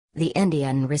The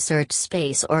Indian Research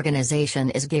Space Organisation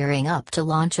is gearing up to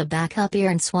launch a backup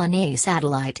IRNSS-1A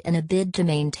satellite in a bid to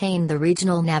maintain the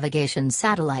regional navigation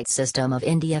satellite system of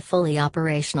India fully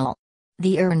operational.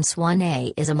 The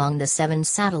IRNSS-1A is among the 7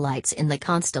 satellites in the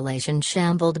constellation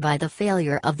shambled by the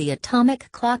failure of the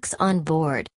atomic clocks on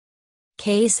board.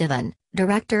 Sivan,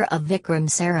 director of Vikram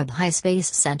Sarabhai Space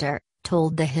Centre,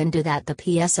 told The Hindu that the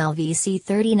PSLV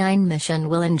C39 mission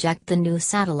will inject the new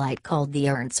satellite called the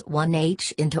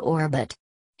IRNSS-1H into orbit.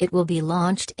 It will be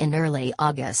launched in early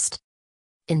August.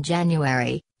 In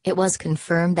January, it was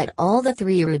confirmed that all the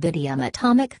 3 rubidium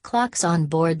atomic clocks on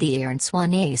board the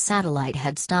IRNSS-1A satellite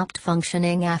had stopped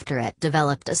functioning after it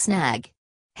developed a snag.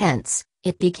 Hence,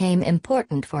 it became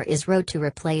important for ISRO to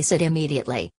replace it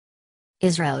immediately.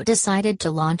 ISRO decided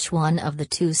to launch one of the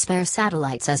 2 spare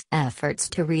satellites as efforts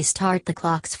to restart the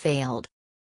clocks failed.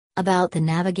 About the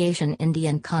Navigation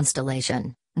Indian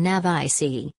Constellation,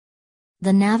 NAV-IC.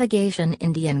 The Navigation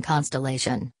Indian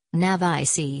Constellation,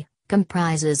 NAV-IC,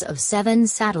 comprises of 7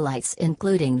 satellites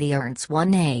including the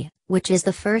IRNSS-1A, which is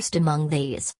the first among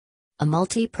these. A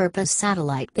multi-purpose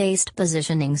satellite-based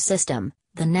positioning system,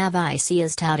 the NAV-IC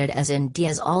is touted as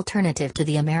India's alternative to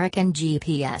the American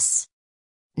GPS.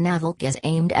 NAV-IC is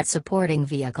aimed at supporting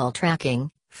vehicle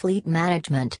tracking, fleet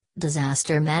management,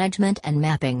 disaster management and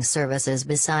mapping services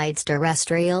besides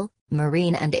terrestrial,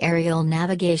 marine and aerial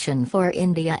navigation for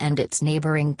India and its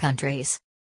neighboring countries.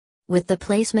 With the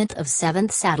placement of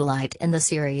 7th satellite in the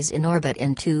series in orbit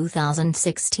in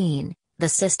 2016, the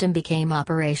system became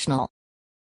operational.